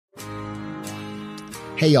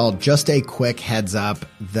Hey y'all, just a quick heads up.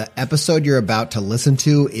 The episode you're about to listen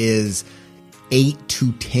to is 8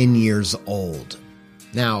 to 10 years old.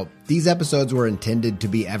 Now, these episodes were intended to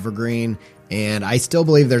be evergreen, and I still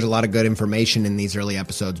believe there's a lot of good information in these early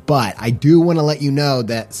episodes, but I do want to let you know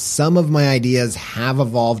that some of my ideas have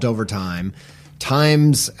evolved over time.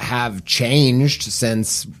 Times have changed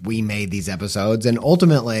since we made these episodes, and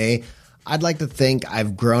ultimately, I'd like to think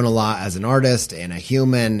I've grown a lot as an artist and a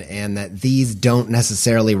human, and that these don't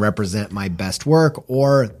necessarily represent my best work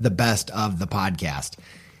or the best of the podcast.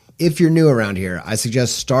 If you're new around here, I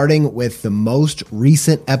suggest starting with the most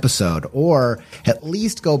recent episode, or at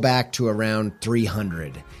least go back to around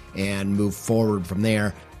 300 and move forward from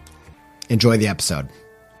there. Enjoy the episode.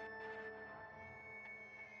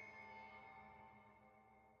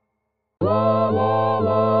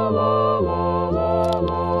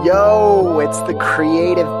 Yo, it's the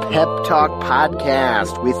Creative Pep Talk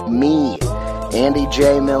Podcast with me, Andy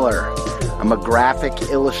J. Miller. I'm a graphic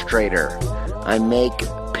illustrator. I make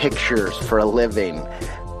pictures for a living.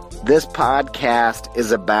 This podcast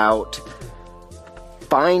is about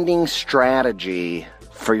finding strategy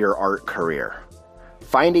for your art career.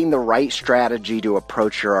 Finding the right strategy to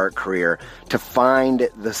approach your art career, to find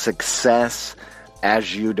the success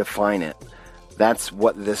as you define it. That's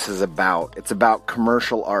what this is about. It's about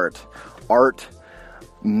commercial art. Art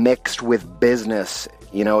mixed with business.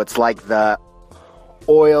 You know, it's like the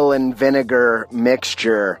oil and vinegar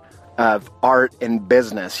mixture of art and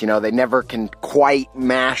business. You know, they never can quite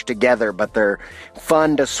mash together, but they're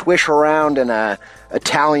fun to swish around in a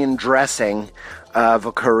Italian dressing of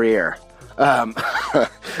a career. That's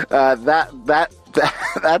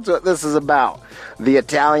what this is about. The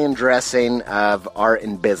Italian dressing of art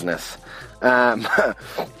and business. I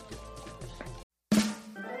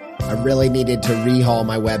really needed to rehaul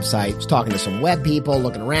my website. I was talking to some web people,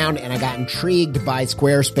 looking around, and I got intrigued by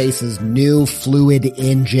Squarespace's new Fluid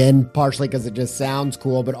engine, partially because it just sounds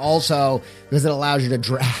cool, but also because it allows you to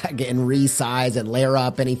drag and resize and layer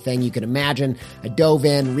up anything you can imagine. I dove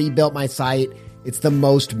in, rebuilt my site. It's the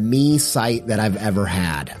most me site that I've ever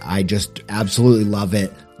had. I just absolutely love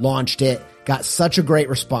it. Launched it. Got such a great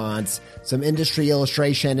response. Some industry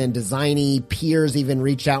illustration and designy peers even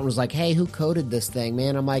reached out and was like, hey, who coded this thing,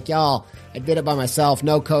 man? I'm like, y'all, I did it by myself.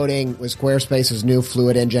 No coding with Squarespace's new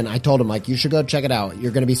Fluid engine. I told them, like, you should go check it out.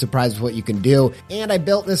 You're going to be surprised with what you can do. And I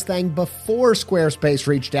built this thing before Squarespace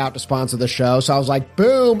reached out to sponsor the show. So I was like,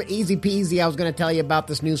 boom, easy peasy. I was going to tell you about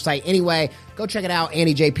this new site. Anyway, go check it out,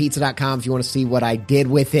 andyjpizza.com, if you want to see what I did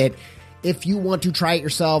with it. If you want to try it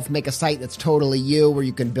yourself, make a site that's totally you, where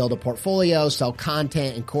you can build a portfolio, sell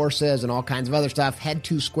content and courses and all kinds of other stuff, head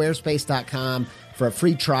to squarespace.com for a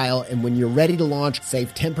free trial. And when you're ready to launch,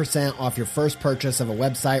 save 10% off your first purchase of a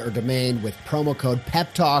website or domain with promo code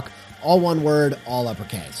PEPTALK, all one word, all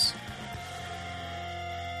uppercase.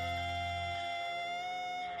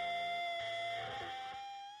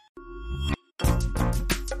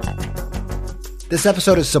 This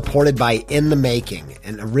episode is supported by In the Making,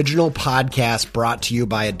 an original podcast brought to you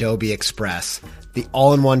by Adobe Express, the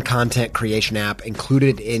all-in-one content creation app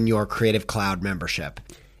included in your Creative Cloud membership.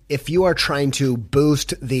 If you are trying to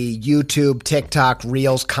boost the YouTube, TikTok,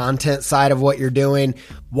 Reels content side of what you're doing,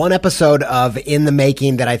 one episode of In the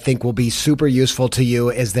Making that I think will be super useful to you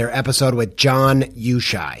is their episode with John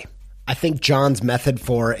Ushai. I think John's method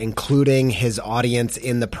for including his audience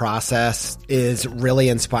in the process is really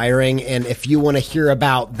inspiring. And if you want to hear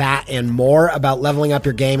about that and more about leveling up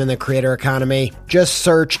your game in the creator economy, just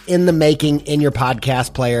search In the Making in your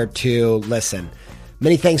podcast player to listen.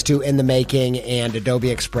 Many thanks to In the Making and Adobe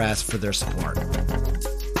Express for their support.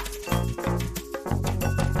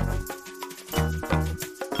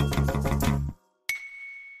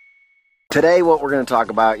 Today, what we're going to talk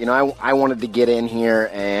about, I wanted to get in here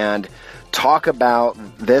and talk about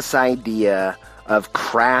this idea of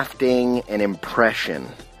crafting an impression.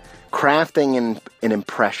 Crafting an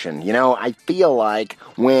impression. I feel like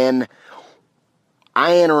when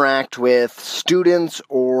I interact with students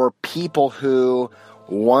or people who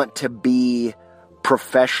want to be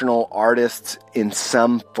professional artists in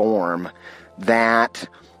some form, that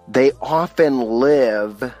they often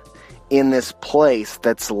live in this place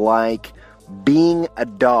that's like being a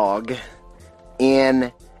dog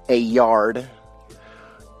in a yard,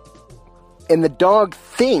 and the dog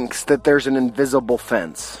thinks that there's an invisible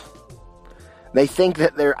fence. They think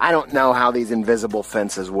that I don't know how these invisible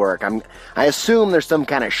fences work. I assume there's some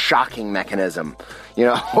kind of shocking mechanism.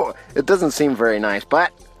 It doesn't seem very nice,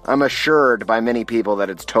 but I'm assured by many people that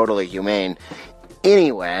it's totally humane.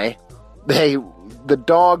 Anyway, the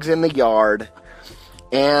dog's in the yard,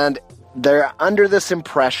 and they're under this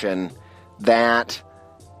impression that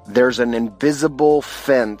there's an invisible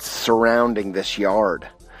fence surrounding this yard.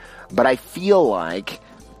 But I feel like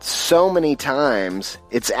so many times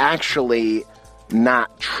it's actually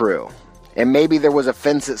not true. And maybe there was a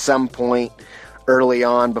fence at some point early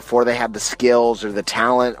on before they had the skills or the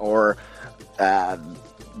talent or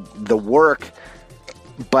the work.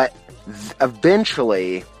 But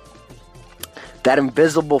eventually, that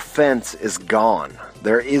invisible fence is gone.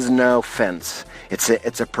 There is no fence. It's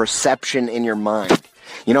a perception in your mind.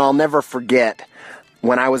 You know, I'll never forget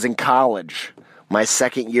when I was in college, my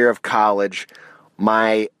second year of college,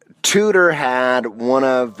 my tutor had one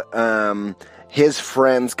of his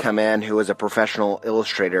friends come in who was a professional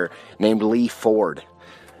illustrator named Lee Ford.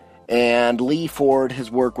 And Lee Ford, his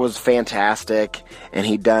work was fantastic, and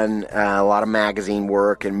he'd done a lot of magazine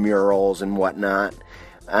work and murals and whatnot.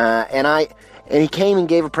 And he came and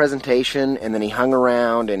gave a presentation, and then he hung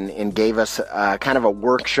around and gave us kind of a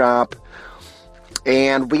workshop,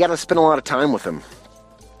 and we got to spend a lot of time with him.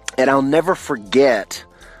 And I'll never forget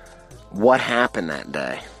what happened that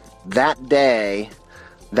day. That day,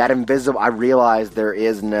 I realized there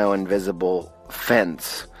is no invisible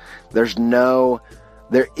fence. There is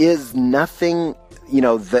nothing,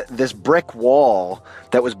 this brick wall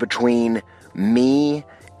that was between me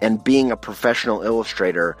and being a professional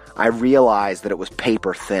illustrator. I realized that it was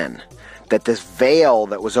paper thin. That this veil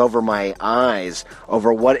that was over my eyes,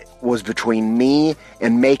 over what was between me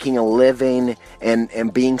and making a living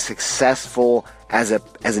and being successful as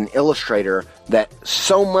an illustrator, that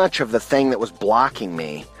so much of the thing that was blocking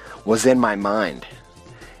me was in my mind.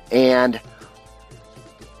 And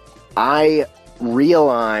I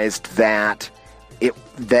realized that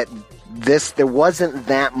there wasn't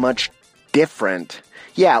that much different.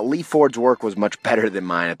 Yeah, Lee Ford's work was much better than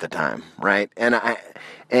mine at the time, right?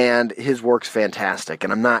 And his work's fantastic,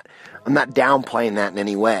 and I'm not downplaying that in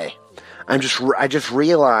any way. I just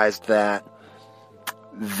realized that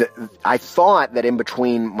I thought that in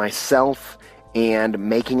between myself and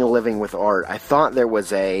making a living with art, I thought there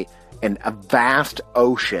was a vast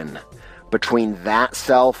ocean between that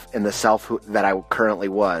self and the self that I currently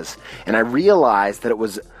was. And I realized that it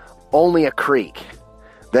was only a creek.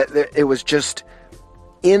 That it was just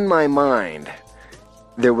in my mind.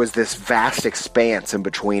 There was this vast expanse in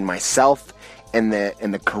between myself and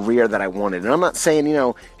the career that I wanted. And I'm not saying,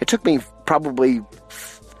 it took me probably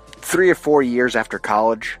 3 or 4 years after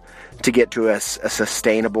college to get to a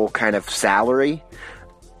sustainable kind of salary,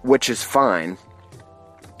 which is fine.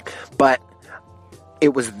 But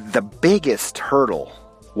it was the biggest hurdle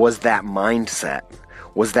was that mindset,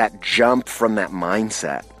 was that jump from that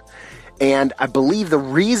mindset. And I believe the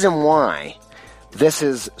reason why this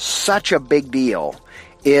is such a big deal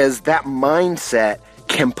is that mindset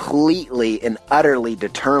completely and utterly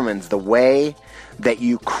determines the way that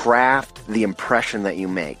you craft the impression that you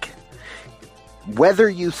make. Whether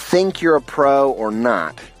you think you're a pro or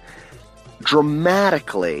not,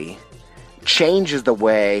 dramatically changes the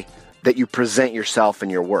way that you present yourself in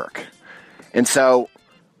your work. And so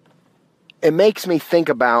it makes me think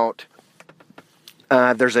about,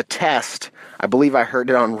 there's a test, I believe I heard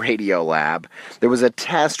it on Radiolab. There was a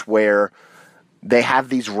test where they have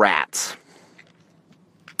these rats.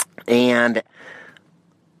 And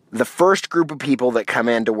the first group of people that come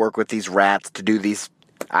in to work with these rats to do these,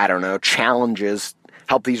 challenges,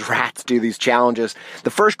 help these rats do these challenges. The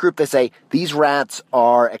first group, they say, these rats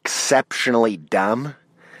are exceptionally dumb.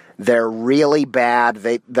 They're really bad.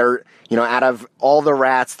 They're out of all the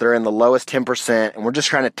rats, they're in the lowest 10%, and we're just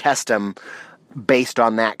trying to test them based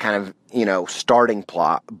on that kind of, starting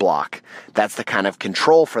block. That's the kind of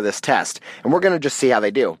control for this test. And we're going to just see how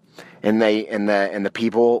they do. And the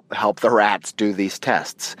people help the rats do these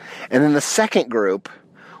tests. And then the second group,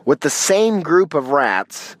 with the same group of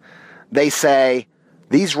rats, they say,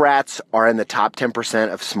 these rats are in the top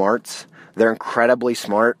 10% of smarts. They're incredibly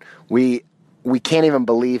smart. We can't even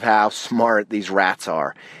believe how smart these rats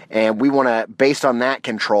are. And we want to, based on that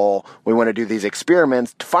control, we want to do these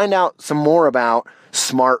experiments to find out some more about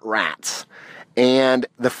smart rats. And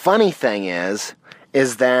the funny thing is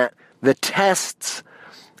that the tests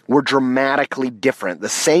were dramatically different. The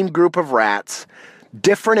same group of rats,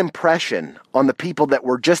 different impression on the people that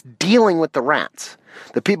were just dealing with the rats.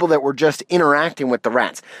 The people that were just interacting with the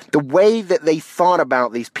rats. The way that they thought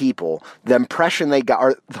about these people, the impression they got,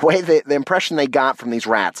 or the impression they got from these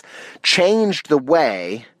rats, changed the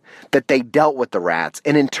way that they dealt with the rats.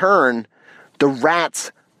 And in turn, the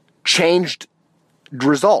rats changed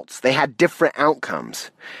results. They had different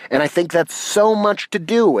outcomes. And I think that's so much to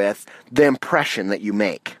do with the impression that you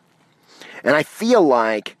make. And I feel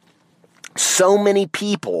like so many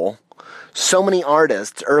people, so many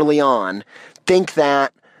artists early on think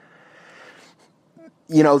that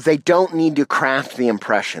they don't need to craft the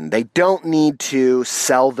impression. They don't need to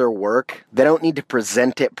sell their work. They don't need to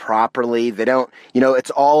present it properly. They don't,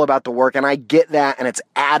 it's all about the work. And I get that, and it's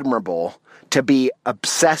admirable to be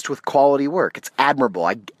obsessed with quality work. It's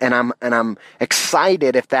admirable. And I'm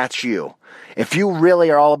excited if that's you. If you really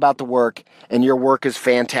are all about the work and your work is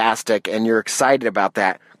fantastic and you're excited about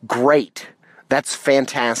that, great. That's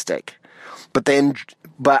fantastic. But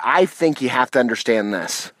I think you have to understand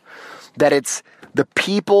this, that it's the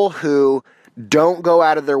people who don't go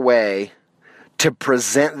out of their way to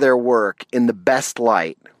present their work in the best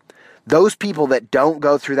light. Those people that don't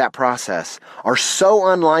go through that process are so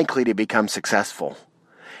unlikely to become successful.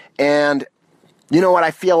 And what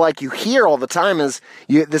I feel like you hear all the time is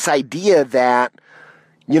this idea that,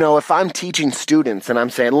 if I'm teaching students and I'm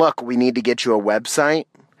saying, look, we need to get you a website,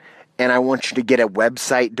 and I want you to get a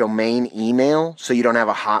website domain email so you don't have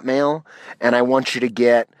a Hotmail, and I want you to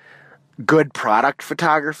get good product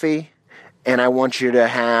photography, and I want you to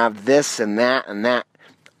have this and that and that.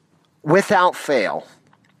 Without fail,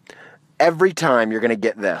 every time you're going to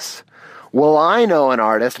get this. Well, I know an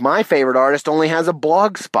artist, my favorite artist only has a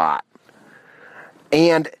blog spot.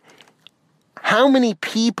 And how many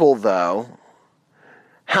people, though,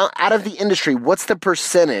 out of the industry, what's the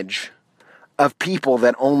percentage of people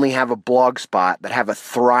that only have a blog spot that have a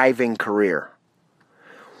thriving career?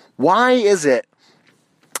 Why is it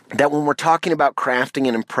that when we're talking about crafting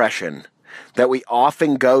an impression, that we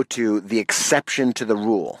often go to the exception to the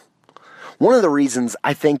rule? One of the reasons,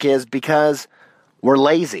 I think, is because we're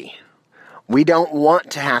lazy. We don't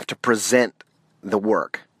want to have to present the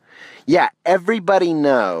work. Yeah, everybody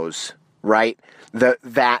knows, right,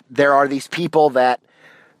 that there are these people that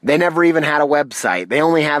they never even had a website. They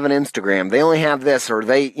only have an Instagram. They only have this, or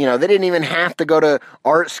they didn't even have to go to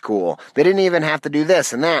art school. They didn't even have to do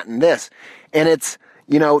this and that and this. And it's,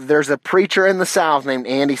 there's a preacher in the South named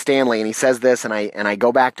Andy Stanley, and he says this, and I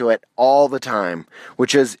go back to it all the time,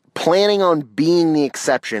 which is planning on being the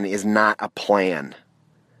exception is not a plan.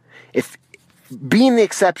 If being the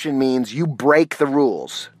exception means you break the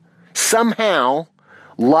rules, somehow,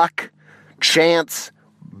 luck, chance,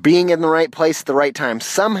 being in the right place at the right time,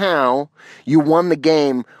 somehow you won the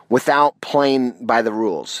game without playing by the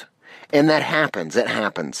rules. And that happens. It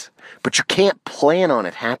happens. But you can't plan on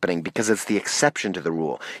it happening because it's the exception to the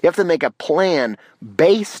rule. You have to make a plan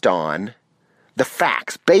based on the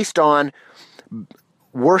facts, based on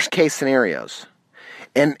worst case scenarios.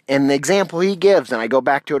 And the example he gives, and I go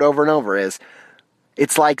back to it over and over, is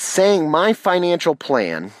it's like saying my financial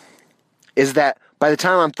plan is that by the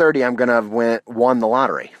time I'm 30, I'm going to have won the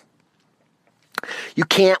lottery. You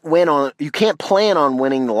can't plan on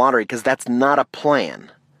winning the lottery because that's not a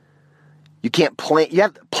plan. You can't plan.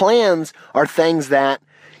 Plans are things that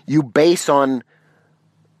you base on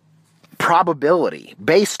probability,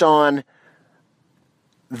 based on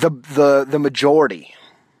the majority.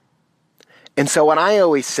 And so what I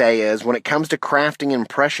always say is, when it comes to crafting an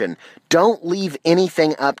impression, don't leave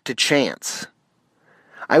anything up to chance.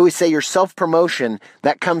 I always say your self-promotion,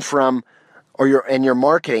 that comes from, your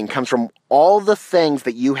marketing comes from all the things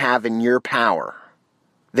that you have in your power,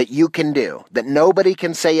 that you can do, that nobody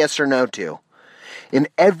can say yes or no to. In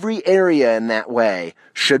every area in that way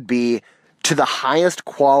should be to the highest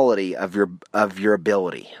quality of your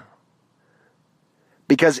ability.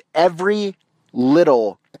 Because every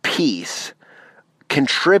little piece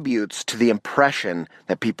contributes to the impression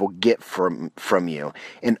that people get from you.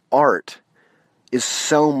 And art is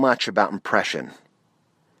so much about impression.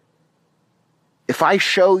 If I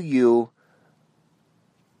show you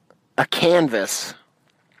a canvas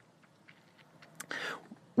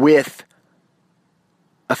with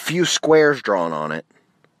a few squares drawn on it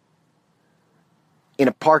in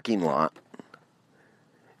a parking lot,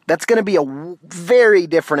 that's going to be a very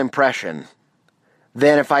different impression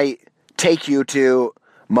than if I take you to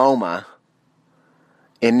MoMA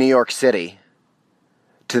in New York City,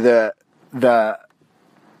 to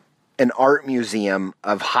an art museum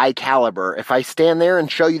of high caliber. If I stand there and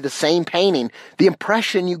show you the same painting, the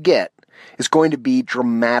impression you get is going to be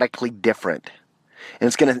dramatically different.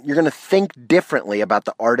 And you're going to think differently about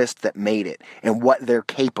the artist that made it and what they're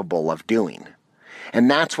capable of doing. And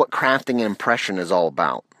that's what crafting an impression is all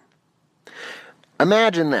about.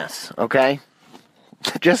 Imagine this, okay?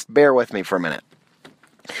 Just bear with me for a minute.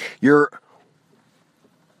 You're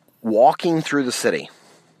walking through the city,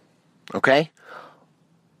 okay?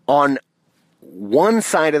 On one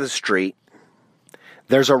side of the street,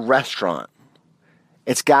 there's a restaurant.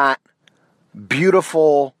 It's got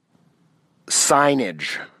beautiful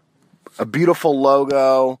signage, a beautiful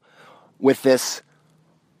logo with this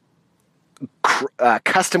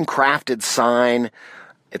custom crafted sign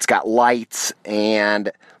It's got lights,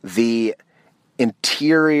 and the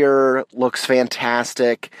interior looks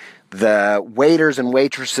fantastic. The waiters and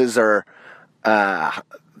waitresses are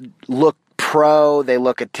look pro. They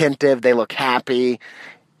look attentive. They look happy,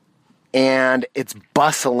 and it's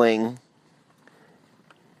bustling.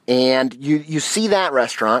 And you see that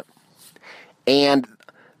restaurant, and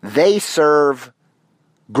they serve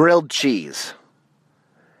grilled cheese,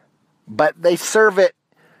 but they serve it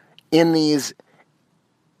in these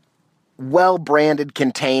well-branded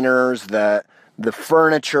containers. The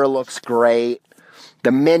furniture looks great.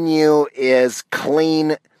 The menu is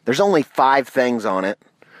clean. There's only 5 things on it.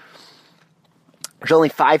 There's only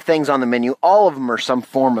 5 things on the menu. All of them are some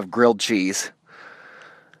form of grilled cheese.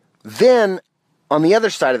 Then, on the other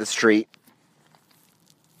side of the street,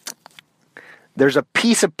 there's a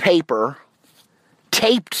piece of paper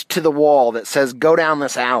taped to the wall that says, "Go down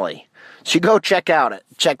this alley." So you go check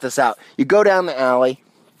this out. You go down the alley.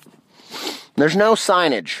 There's no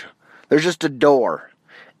signage. There's just a door.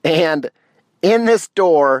 And in this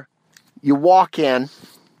door, you walk in,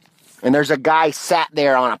 and there's a guy sat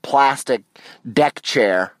there on a plastic deck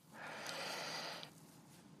chair.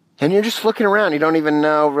 And you're just looking around. You don't even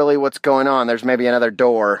know really what's going on. There's maybe another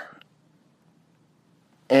door.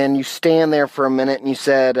 And you stand there for a minute and you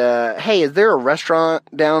said, "Hey, is there a restaurant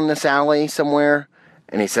down this alley somewhere?"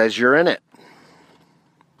 And he says, "You're in it."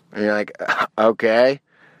 And you're like, "Okay.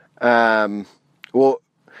 Well,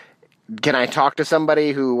 can I talk to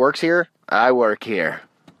somebody who works here?" "I work here."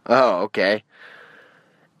 "Oh, okay."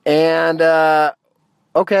 And,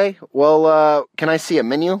 okay, well, can I see a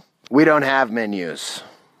menu? "We don't have menus."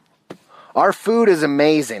 Our food is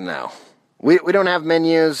amazing, though. We don't have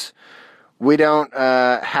menus. We don't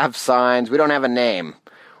have signs. We don't have a name.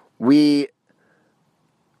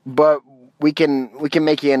 But we can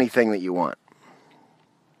make you anything that you want.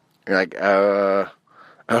 You're like,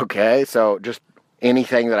 okay, so just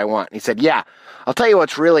anything that I want. And he said, "Yeah, I'll tell you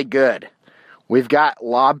what's really good. We've got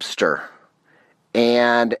lobster,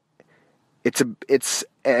 and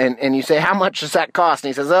and you say, "How much does that cost?" And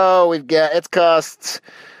he says, it costs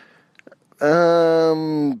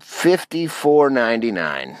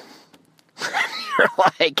 $54.99. You're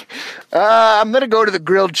like, I'm going to go to the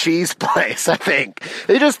grilled cheese place, I think.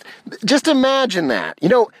 Just imagine that. You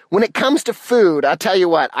know, when it comes to food, I'll tell you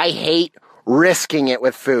what, I hate risking it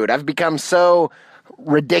with food. I've become so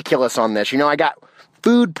ridiculous on this. You know, I got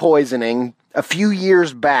food poisoning a few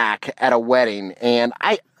years back at a wedding, and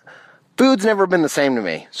food's never been the same to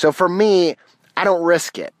me. So for me, I don't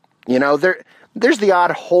risk it. You know, there's the odd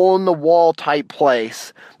hole-in-the-wall type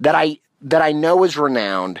place that I know is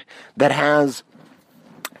renowned, that has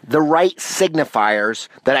the right signifiers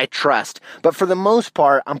that I trust. But for the most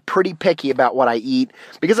part, I'm pretty picky about what I eat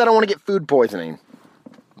because I don't want to get food poisoning.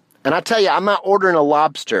 And I tell you, I'm not ordering a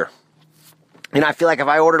lobster. And I feel like if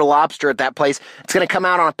I ordered a lobster at that place, it's going to come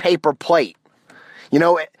out on a paper plate. You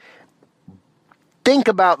know, think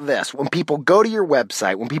about this. When people go to your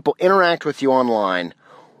website, when people interact with you online,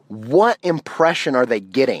 what impression are they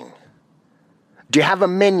getting? Do you have a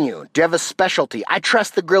menu? Do you have a specialty? I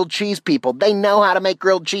trust the grilled cheese people. They know how to make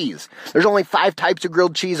grilled cheese. There's only 5 types of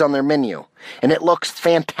grilled cheese on their menu. And it looks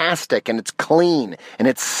fantastic, and it's clean, and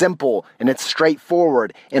it's simple, and it's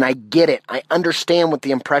straightforward. And I get it. I understand what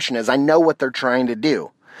the impression is. I know what they're trying to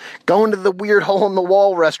do. Going to the weird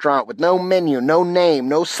hole-in-the-wall restaurant with no menu, no name,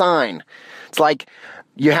 no sign. It's like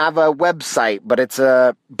you have a website, but it's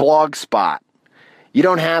a blog spot. You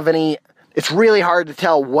don't have any... It's really hard to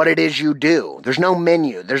tell what it is you do. There's no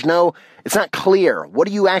menu. It's not clear. What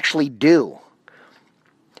do you actually do?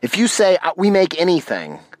 If you say, "We make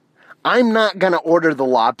anything," I'm not going to order the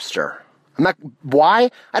lobster. Why?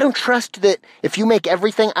 I don't trust that if you make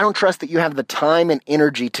everything, I don't trust that you have the time and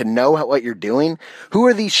energy to know what you're doing. Who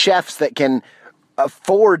are these chefs that can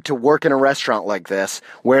afford to work in a restaurant like this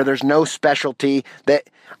where there's no specialty?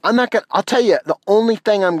 I'll tell you, the only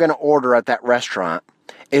thing I'm going to order at that restaurant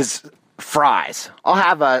is fries. I'll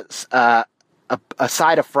have a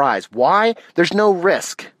side of fries. Why? There's no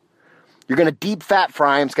risk. You're going to deep fat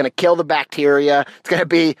fry them. It's going to kill the bacteria. It's going to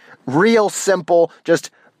be real simple,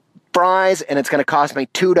 just fries, and it's going to cost me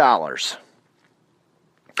 $2.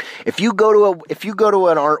 If you go to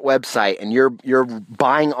an art website and you're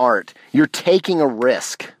buying art, you're taking a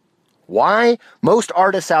risk. Why? Most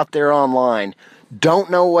artists out there online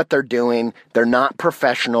don't know what they're doing. They're not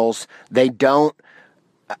professionals. They don't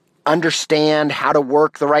understand how to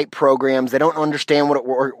work the right programs. They don't understand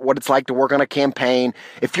what it's like to work on a campaign.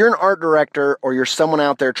 If you're an art director or you're someone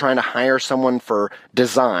out there trying to hire someone for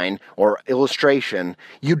design or illustration,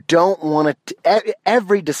 you don't want to,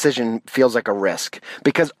 every decision feels like a risk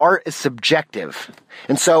because art is subjective.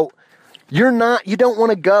 And so you don't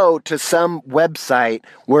want to go to some website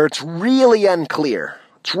where it's really unclear.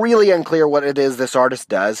 It's really unclear what it is this artist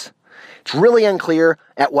does. It's really unclear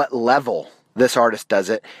at what level this artist does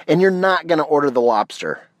it, and you're not going to order the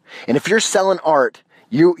lobster. And if you're selling art,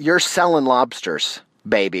 you're selling lobsters,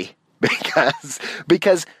 baby, because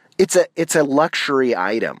it's a luxury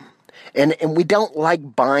item. And we don't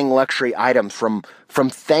like buying luxury items from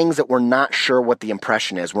things that we're not sure what the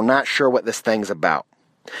impression is. We're not sure what this thing's about.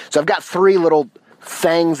 So I've got 3 little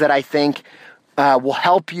things that I think will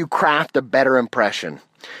help you craft a better impression.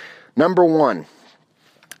 Number 1,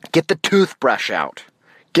 get the toothbrush out.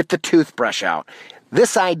 Get the toothbrush out.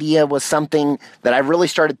 This idea was something that I really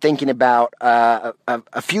started thinking about a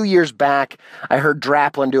few years back. I heard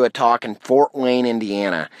Draplin do a talk in Fort Wayne,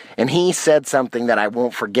 Indiana, and he said something that I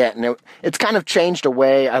won't forget, and it's kind of changed the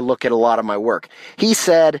way I look at a lot of my work. He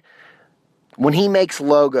said when he makes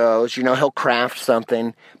logos, he'll craft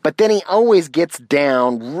something, but then he always gets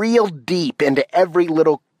down real deep into every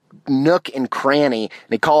little nook and cranny,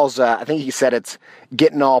 and he calls, I think he said it's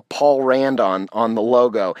getting all Paul Rand on the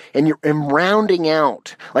logo, and you're rounding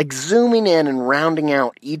out, like zooming in and rounding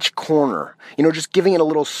out each corner, just giving it a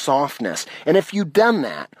little softness. And if you've done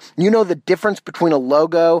that, the difference between a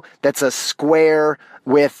logo that's a square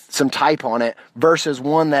with some type on it versus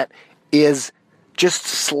one that is just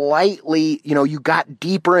slightly, you got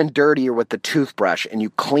deeper and dirtier with the toothbrush and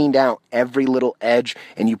you cleaned out every little edge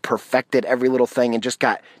and you perfected every little thing and just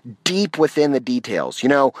got deep within the details.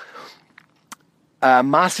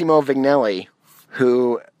 Massimo Vignelli,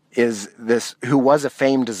 who was a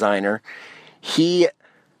famed designer, he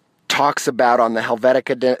talks about on the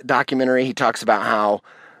Helvetica documentary, he talks about how,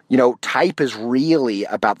 type is really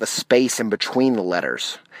about the space in between the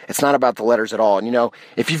letters. It's not about the letters at all. And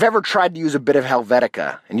if you've ever tried to use a bit of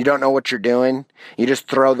Helvetica and you don't know what you're doing, you just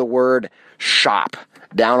throw the word shop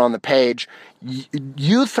down on the page.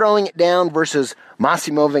 You throwing it down versus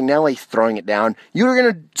Massimo Vignelli throwing it down, you're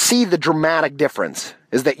going to see the dramatic difference.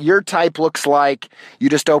 Is that your type looks like you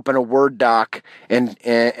just opened a Word doc and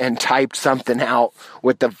typed something out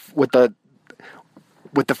with the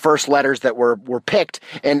first letters that were picked,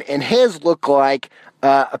 and his look like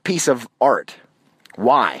a piece of art.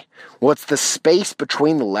 Why? Well, it's the space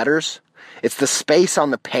between the letters. It's the space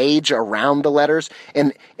on the page around the letters.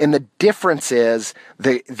 And the difference is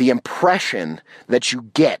the impression that you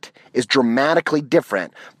get is dramatically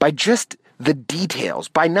different by just the details,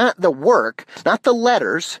 by not the work, not the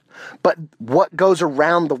letters, but what goes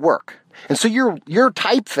around the work. And so your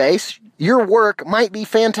typeface, your work might be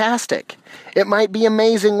fantastic. It might be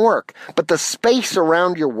amazing work, but the space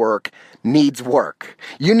around your work needs work.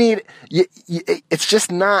 It's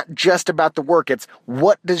just not just about the work. It's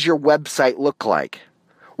what does your website look like?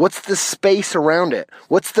 What's the space around it?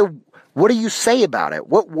 What do you say about it?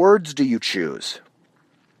 What words do you choose?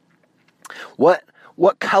 What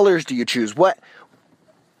colors do you choose?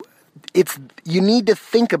 You need to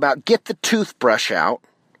think about, get the toothbrush out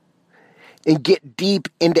and get deep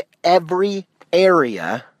into every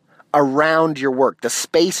area around your work, the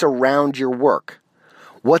space around your work.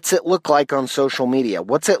 What's it look like on social media?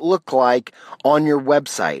 What's it look like on your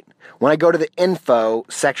website? When I go to the info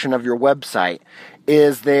section of your website,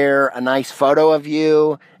 is there a nice photo of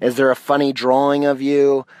you? Is there a funny drawing of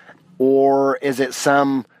you? Or is it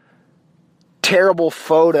some terrible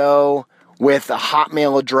photo with a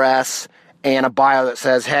Hotmail address and a bio that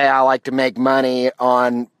says, hey, I like to make money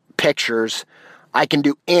on pictures. I can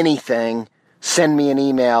do anything. Send me an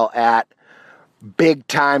email at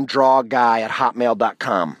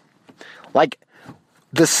bigtimedrawguy@hotmail.com. Like,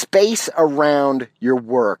 the space around your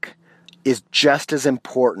work is just as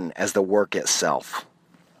important as the work itself.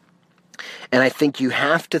 And I think you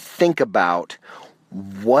have to think about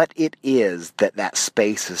what it is that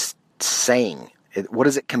space is saying. What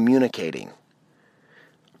is it communicating?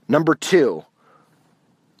 Number 2,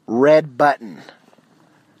 red button.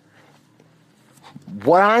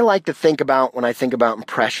 What I like to think about when I think about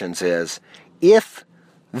impressions is, if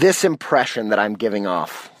this impression that I'm giving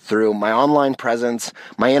off through my online presence,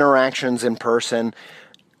 my interactions in person,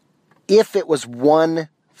 if it was one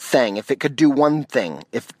thing, if it could do one thing,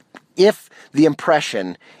 if the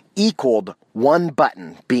impression equaled one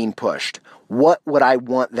button being pushed, what would I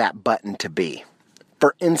want that button to be?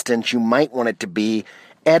 For instance, you might want it to be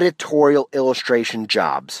editorial illustration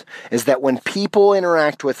jobs is that when people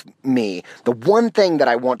interact with me, the one thing that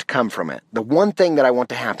I want to come from it, the one thing that I want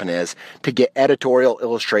to happen is to get editorial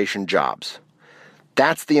illustration jobs.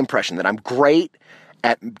 That's the impression, that I'm great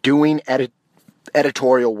at doing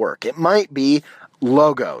editorial work. It might be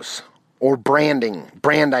logos or branding,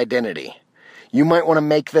 brand identity. You might want to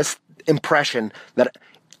make this impression that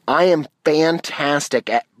I am fantastic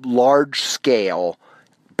at large scale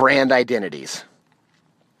brand identities.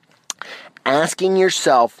 Asking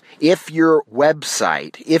yourself if your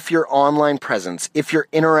website, if your online presence, if your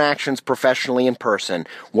interactions professionally in person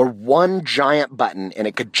were one giant button and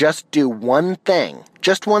it could just do one thing,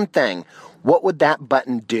 what would that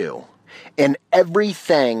button do? And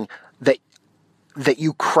everything that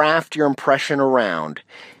you craft your impression around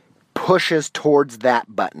pushes towards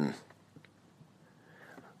that button.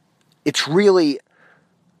 It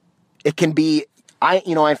can be,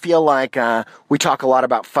 I feel like we talk a lot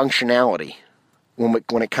about functionality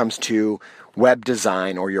when it comes to web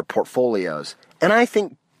design or your portfolios. And I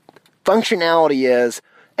think functionality is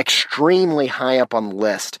extremely high up on the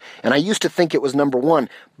list. And I used to think it was number one,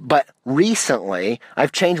 but recently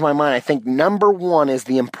I've changed my mind. I think number one is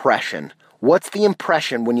the impression. What's the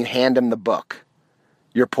impression when you hand them the book,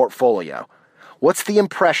 your portfolio? What's the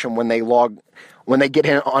impression when they get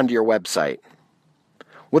in onto your website?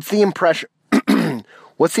 What's the impression?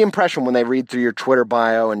 What's the impression when they read through your Twitter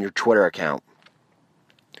bio and your Twitter account?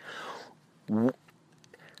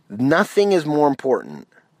 Nothing is more important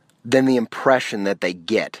than the impression that they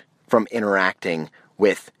get from interacting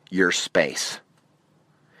with your space.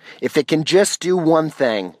 If it can just do one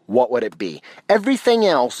thing, what would it be? Everything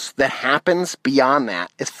else that happens beyond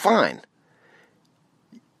that is fine.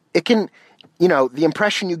 It can, the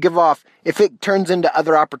impression you give off, if it turns into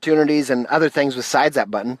other opportunities and other things besides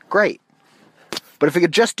that button, great. But if it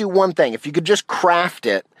could just do one thing, if you could just craft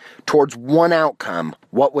it towards one outcome,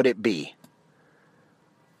 what would it be?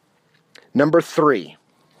 Number 3,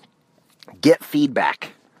 get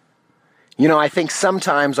feedback. I think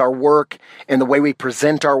sometimes our work and the way we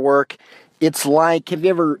present our work, it's like, have you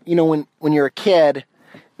ever, when you're a kid,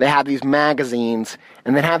 they have these magazines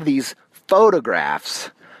and they have these photographs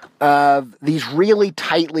of these really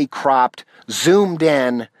tightly cropped, zoomed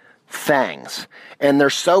in things. And they're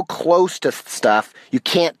so close to stuff, you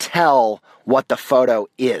can't tell what the photo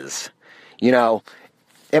is.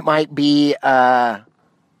 It might be a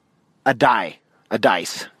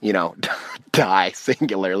dice, die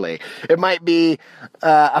singularly. It might be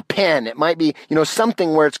a pen. It might be,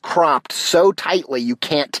 something where it's cropped so tightly you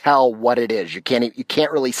can't tell what it is. You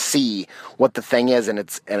can't really see what the thing is, and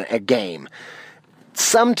it's a game.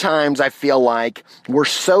 Sometimes I feel like we're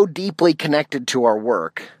so deeply connected to our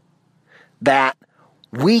work that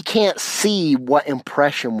we can't see what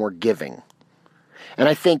impression we're giving. And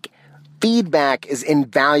I think feedback is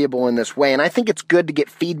invaluable in this way. And I think it's good to get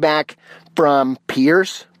feedback from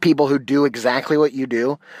peers, people who do exactly what you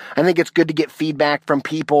do. I think it's good to get feedback from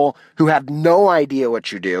people who have no idea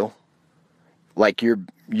what you do, like your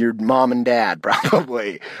mom and dad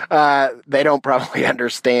probably. They don't probably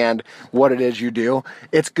understand what it is you do.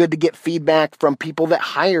 It's good to get feedback from people that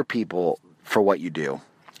hire people for what you do.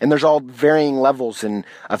 And there's all varying levels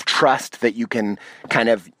of trust that you can kind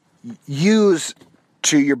of use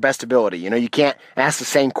to your best ability. You can't ask the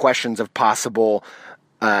same questions of possible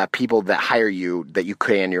people that hire you that you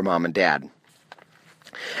can your mom and dad.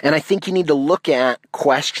 And I think you need to look at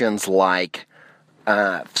questions like,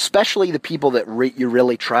 especially the people that you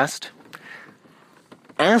really trust,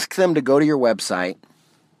 ask them to go to your website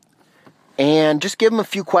and just give them a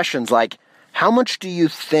few questions like, how much do you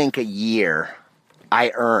think a year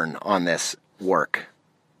I earn on this work?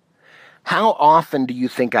 How often do you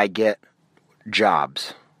think I get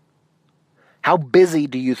jobs? How busy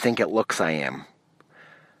do you think it looks I am?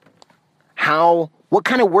 What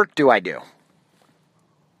kind of work do I do?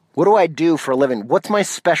 What do I do for a living? What's my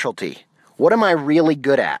specialty? What am I really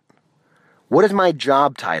good at? What is my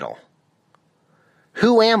job title?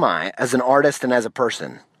 Who am I as an artist and as a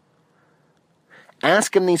person?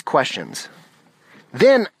 Ask them these questions.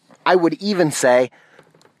 Then I would even say,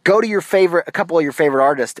 go to a couple of your favorite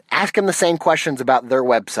artists, ask them the same questions about their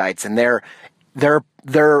websites and their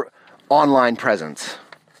online presence.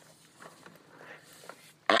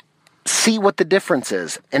 See what the difference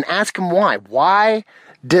is and ask them why. Why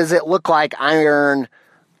does it look like I earn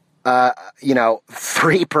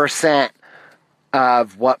 3%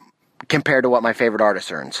 of what compared to what my favorite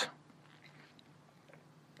artist earns?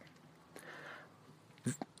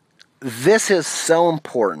 This is so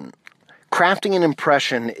important. Crafting an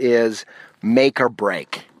impression is make or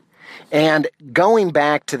break. And going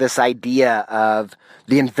back to this idea of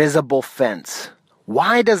the invisible fence,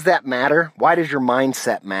 why does that matter? Why does your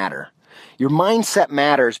mindset matter? Your mindset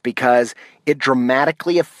matters because it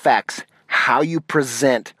dramatically affects how you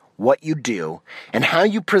present what you do, and how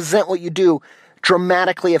you present what you do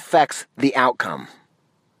dramatically affects the outcome.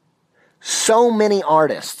 So many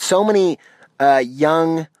artists, so many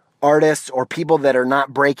young artists or people that are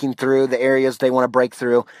not breaking through the areas they want to break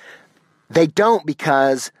through, they don't,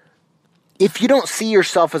 because if you don't see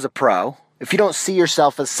yourself as a pro, if you don't see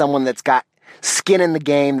yourself as someone that's got skin in the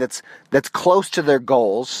game, that's close to their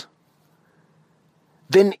goals,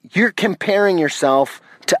 then you're comparing yourself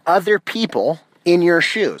to other people in your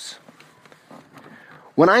shoes.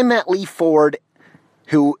 When I met Lee Ford,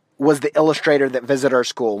 who was the illustrator that visited our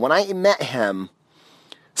school, when I met him,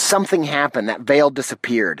 something happened. That veil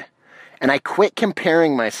disappeared. And I quit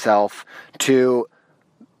comparing myself to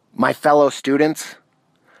my fellow students,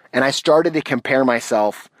 and I started to compare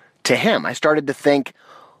myself to him. I started to think,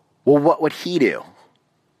 well, what would he do?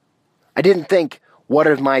 I didn't think, what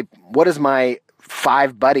is my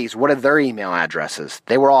 5 buddies, what are their email addresses?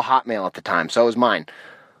 They were all Hotmail at the time, so was mine.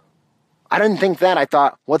 I didn't think that. I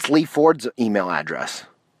thought, what's Lee Ford's email address?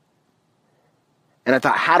 And I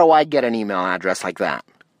thought, how do I get an email address like that?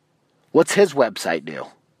 What's his website do?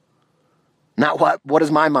 Not what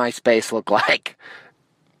does my MySpace look like?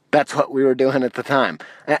 That's what we were doing at the time.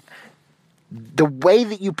 The way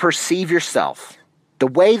that you perceive yourself, the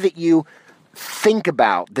way that you think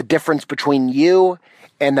about the difference between you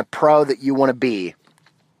and the pro that you want to be.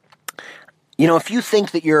 You know, if you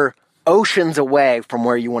think that you're oceans away from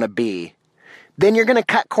where you want to be, then you're going to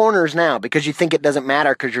cut corners now because you think it doesn't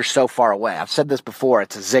matter because you're so far away. I've said this before,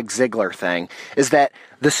 it's a Zig Ziglar thing, is that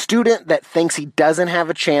the student that thinks he doesn't have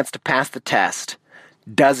a chance to pass the test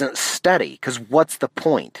doesn't study, because what's the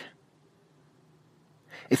point?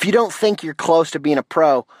 If you don't think you're close to being a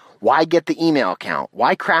pro, why get the email account?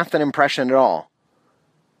 Why craft an impression at all?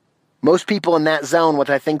 Most people in that zone, what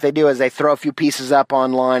I think they do is they throw a few pieces up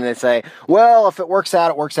online and they say, well, if it works out,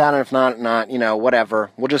 it works out, and if not, not, whatever.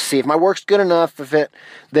 We'll just see. If my work's good enough,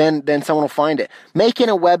 then someone will find it. Making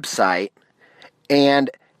a website and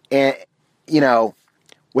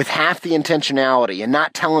with half the intentionality and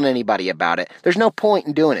not telling anybody about it, there's no point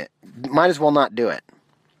in doing it. Might as well not do it.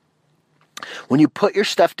 When you put your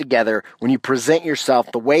stuff together, when you present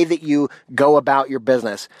yourself, the way that you go about your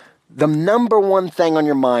business, the number one thing on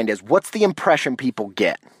your mind is, what's the impression people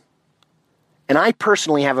get? And I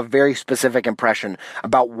personally have a very specific impression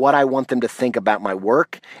about what I want them to think about my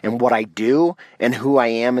work and what I do and who I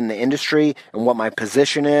am in the industry and what my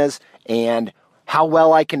position is and how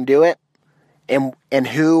well I can do it and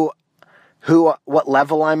what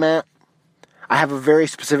level I'm at. I have a very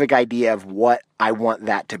specific idea of what I want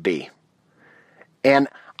that to be. And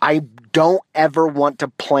I don't ever want to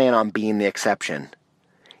plan on being the exception.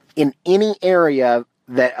 In any area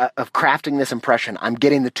of crafting this impression, I'm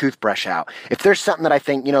getting the toothbrush out. If there's something that I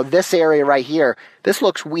think, this area right here, this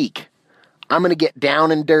looks weak, I'm going to get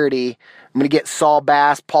down and dirty. I'm going to get Saul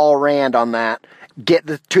Bass, Paul Rand on that, get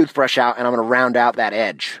the toothbrush out, and I'm going to round out that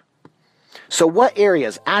edge. So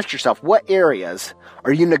ask yourself, what areas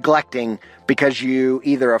are you neglecting because you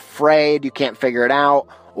either afraid you can't figure it out,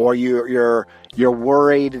 or you're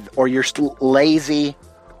worried, or you're still lazy,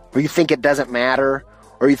 or you think it doesn't matter,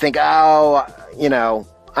 or you think, I know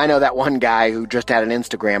that one guy who just had an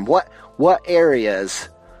Instagram. What areas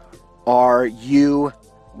are you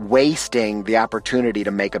wasting the opportunity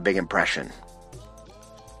to make a big impression?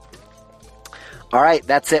 All right,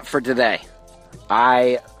 that's it for today.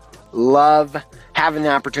 I love having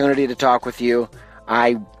the opportunity to talk with you.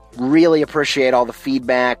 I really appreciate all the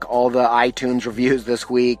feedback, all the iTunes reviews this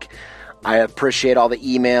week. I appreciate all the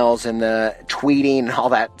emails and the tweeting and all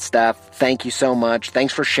that stuff. Thank you so much.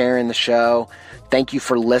 Thanks for sharing the show. Thank you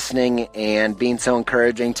for listening and being so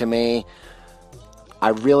encouraging to me. I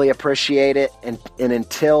really appreciate it. And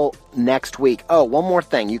until next week. Oh, one more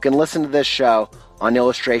thing. You can listen to this show on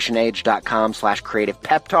illustrationage.com/creative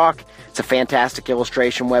pep talk. It's a fantastic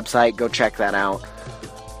illustration website. Go check that out.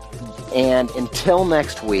 And until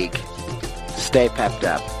next week, stay pepped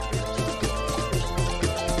up.